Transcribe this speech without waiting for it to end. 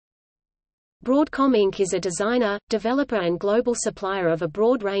Broadcom Inc. is a designer, developer and global supplier of a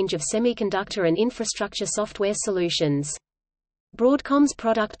broad range of semiconductor and infrastructure software solutions. Broadcom's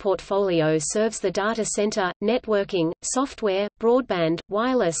product portfolio serves the data center, networking, software, broadband,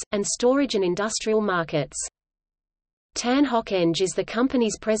 wireless, and storage and industrial markets. Tan Hock Eng is the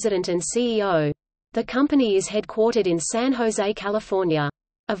company's president and CEO. The company is headquartered in San Jose, California.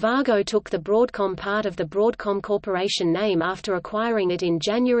 Avago took the Broadcom part of the Broadcom Corporation name after acquiring it in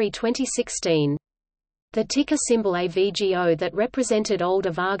January 2016. The ticker symbol AVGO that represented old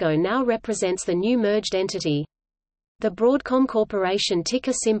Avago now represents the new merged entity. The Broadcom Corporation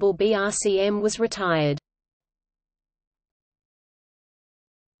ticker symbol BRCM was retired.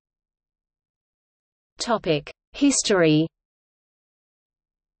 History.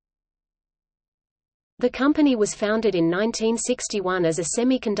 The company was founded in 1961 as a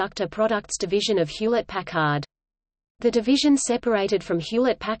semiconductor products division of Hewlett-Packard. The division separated from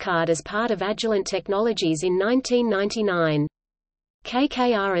Hewlett-Packard as part of Agilent Technologies in 1999.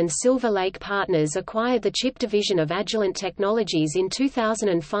 KKR and Silver Lake Partners acquired the chip division of Agilent Technologies in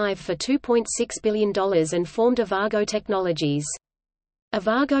 2005 for $2.6 billion and formed Avago Technologies.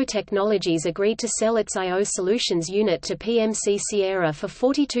 Avago Technologies agreed to sell its I/O Solutions unit to PMC Sierra for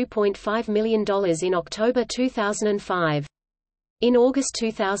 $42.5 million in October 2005. In August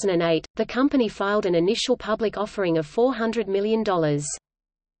 2008, the company filed an initial public offering of $400 million.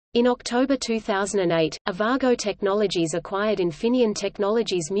 In October 2008, Avago Technologies acquired Infineon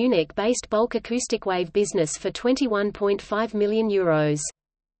Technologies Munich-based bulk acoustic wave business for €21.5 million.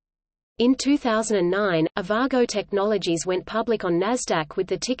 In 2009, Avago Technologies went public on Nasdaq with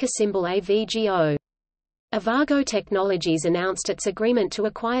the ticker symbol AVGO. Avago Technologies announced its agreement to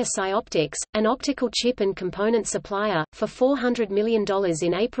acquire Scioptics, an optical chip and component supplier, for $400 million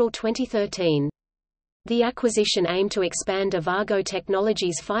in April 2013. The acquisition aimed to expand Avago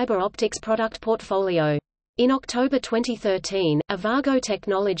Technologies' fiber optics product portfolio. In October 2013, Avago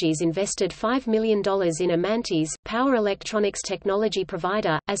Technologies invested $5 million in Amantes, power electronics technology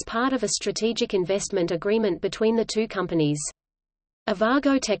provider, as part of a strategic investment agreement between the two companies.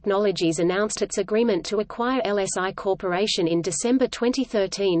 Avago Technologies announced its agreement to acquire LSI Corporation in December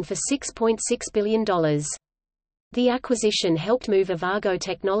 2013 for $6.6 billion. The acquisition helped move Avago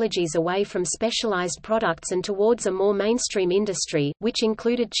Technologies away from specialized products and towards a more mainstream industry, which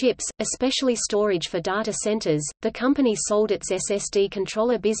included chips, especially storage for data centers. The company sold its SSD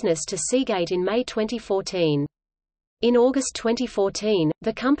controller business to Seagate in May 2014. In August 2014,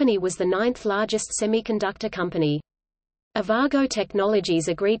 the company was the ninth largest semiconductor company. Avago Technologies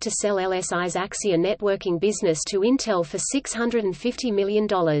agreed to sell LSI's Axia networking business to Intel for $650 million.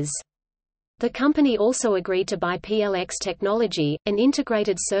 The company also agreed to buy PLX Technology, an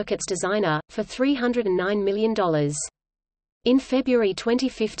integrated circuits designer, for $309 million. In February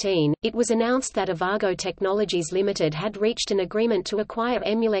 2015, it was announced that Avago Technologies Limited had reached an agreement to acquire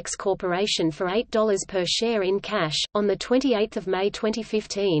Emulex Corporation for $8 per share in cash. On 28 May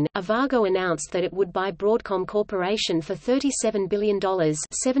 2015, Avago announced that it would buy Broadcom Corporation for $37 billion,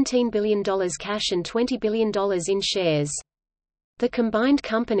 $17 billion cash and $20 billion in shares. The combined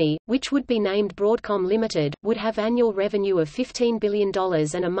company, which would be named Broadcom Limited, would have annual revenue of $15 billion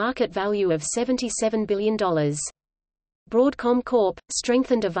and a market value of $77 billion. Broadcom Corp.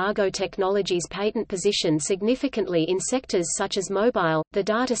 Strengthened Avago Technologies' patent position significantly in sectors such as mobile, the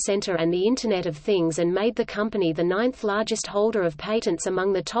data center and the Internet of Things and made the company the ninth largest holder of patents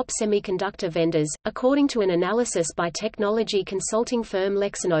among the top semiconductor vendors, according to an analysis by technology consulting firm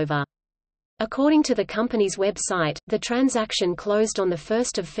Lexinova. According to the company's website, the transaction closed on 1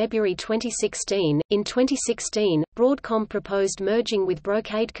 February 2016. In 2016, Broadcom proposed merging with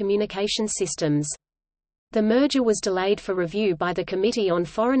Brocade Communication Systems. The merger was delayed for review by the Committee on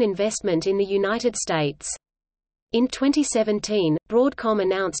Foreign Investment in the United States. In 2017, Broadcom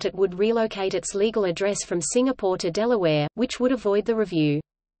announced it would relocate its legal address from Singapore to Delaware, which would avoid the review.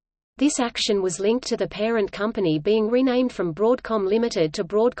 This action was linked to the parent company being renamed from Broadcom Limited to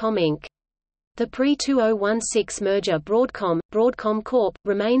Broadcom Inc. The pre-2016 merger Broadcom Corp.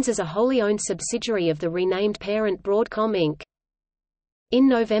 Remains as a wholly owned subsidiary of the renamed parent Broadcom Inc. In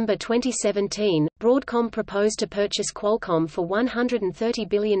November 2017, Broadcom proposed to purchase Qualcomm for $130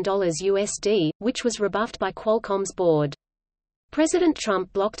 billion USD, which was rebuffed by Qualcomm's board. President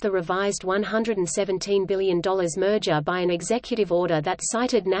Trump blocked the revised $117 billion merger by an executive order that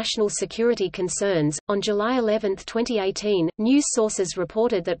cited national security concerns. On July 11, 2018, news sources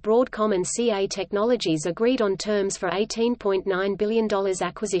reported that Broadcom and CA Technologies agreed on terms for $18.9 billion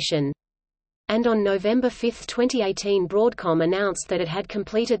acquisition. And on November 5, 2018, Broadcom announced that it had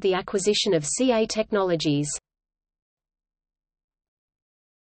completed the acquisition of CA Technologies.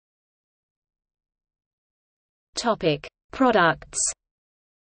 Products.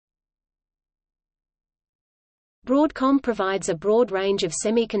 Broadcom provides a broad range of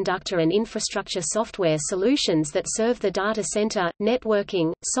semiconductor and infrastructure software solutions that serve the data center,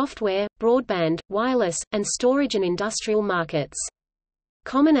 networking, software, broadband, wireless, and storage and industrial markets.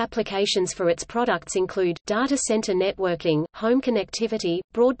 Common applications for its products include, data center networking, home connectivity,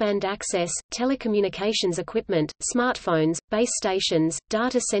 broadband access, telecommunications equipment, smartphones, base stations,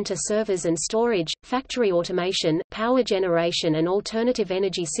 data center servers and storage, factory automation, power generation and alternative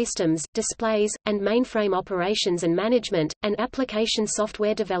energy systems, displays, and mainframe operations and management, and application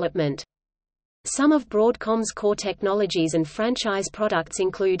software development. Some of Broadcom's core technologies and franchise products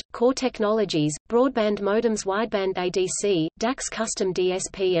include, core technologies, broadband modems, wideband ADC, DACs, custom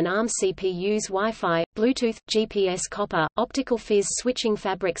DSP and ARM CPUs, Wi-Fi, Bluetooth, GPS, copper, optical fuzz switching,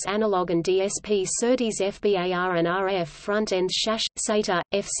 fabrics, analog and DSP, SerDes, FBAR and RF, front-end SAS, SATA,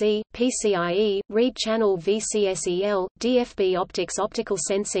 FC, PCIe, read channel, VCSEL, DFB optics, optical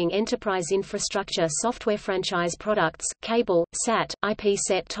sensing, enterprise infrastructure software, franchise products, cable, SAT, IP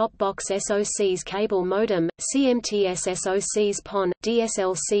set-top box, SoCs, cable modem, CMTS SoCs, PON,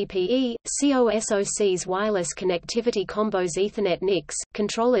 DSL CPE, COSoCs, wireless connectivity combos, Ethernet NICs,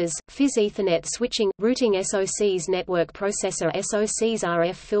 controllers, Fizz Ethernet switching, routing SoCs, network processor SoCs,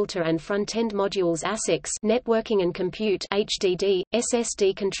 RF filter and front-end modules, ASICs, networking and compute, HDD,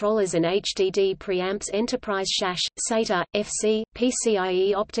 SSD controllers and HDD preamps, enterprise SAS, SATA, FC,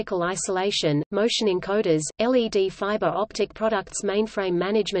 PCIe, optical isolation, motion encoders, LED fiber optic products, mainframe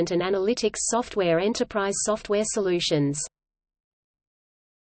management and analytics software, enterprise software solutions.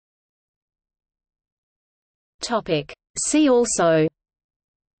 See also: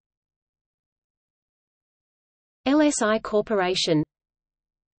 LSI Corporation,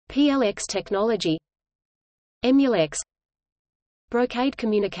 PLX Technology, Emulex, Brocade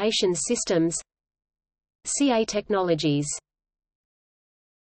Communications Systems, CA Technologies.